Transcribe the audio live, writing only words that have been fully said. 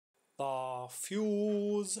our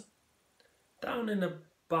fuse. Down in the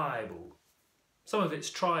Bible, some of it's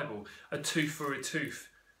tribal, a tooth for a tooth,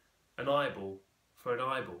 an eyeball for an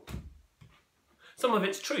eyeball. Some of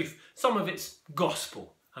it's truth, some of it's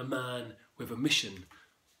gospel, a man with a mission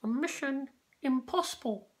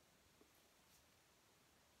impossible.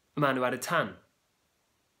 A man who had a tan.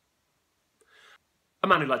 A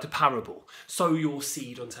man who liked a parable. Sow your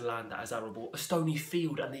seed onto land that is arable, a stony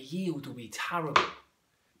field and the yield will be terrible.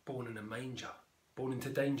 Born in a manger, born into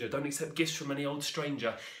danger, don't accept gifts from any old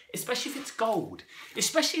stranger, especially if it's gold,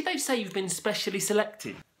 especially if they say you've been specially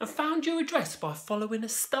selected and found your address by following a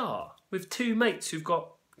star with two mates who've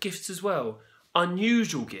got gifts as well.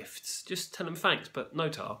 Unusual gifts, just tell them thanks, but no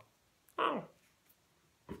tar. Oh.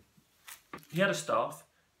 He had a staff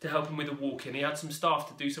to help him with the walking, he had some staff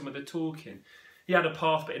to do some of the talking. He had a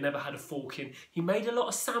path, but he never had a fork in. He made a lot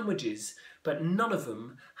of sandwiches, but none of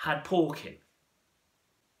them had pork in.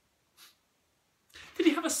 Did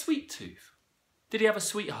he have a sweet tooth? Did he have a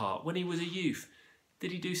sweetheart when he was a youth?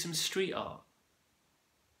 Did he do some street art?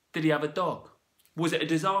 Did he have a dog? Was it a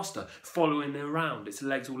disaster, following it around, its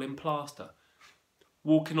legs all in plaster?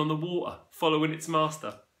 Walking on the water, following its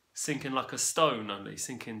master, sinking like a stone, only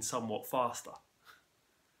sinking somewhat faster.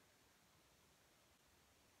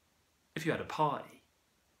 If you had a party,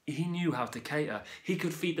 he knew how to cater. He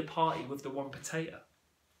could feed the party with the one potato.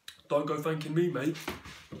 Don't go thanking me, mate.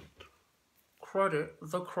 Credit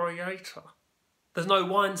the creator. There's no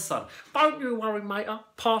wine, son. Don't you worry, mater.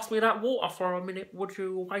 Pass me that water for a minute, would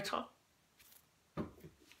you, waiter?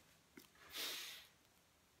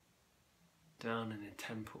 Down in a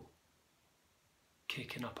temple,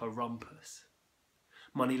 kicking up a rumpus.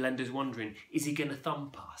 Moneylenders wondering, is he gonna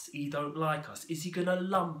thump us? He don't like us. Is he gonna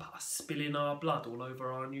lump us, spilling our blood all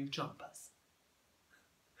over our new jumpers?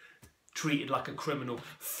 Treated like a criminal,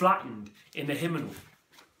 flattened in the hymnal.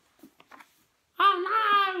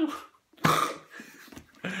 Oh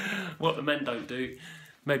no! What the men don't do,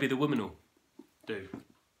 maybe the women will do.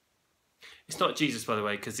 It's not Jesus, by the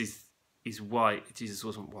way, because he's white. Jesus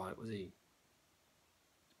wasn't white, was he?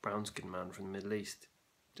 Brown-skinned man from the Middle East.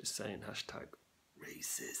 Just saying, hashtag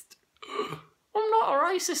racist. I'm not a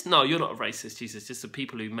racist. No, you're not a racist, Jesus. Just the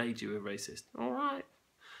people who made you a racist. All right.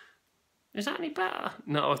 Is that any better?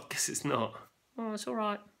 No, I guess it's not. Oh, it's all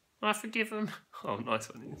right. I forgive him. Oh, nice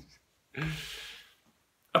one.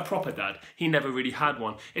 A proper dad. He never really had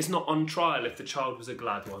one. It's not on trial if the child was a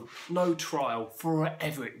glad one. No trial for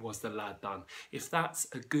whatever it was the lad done. If that's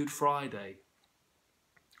a Good Friday,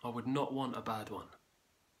 I would not want a bad one.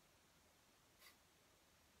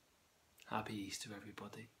 Happy Easter,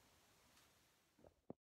 everybody.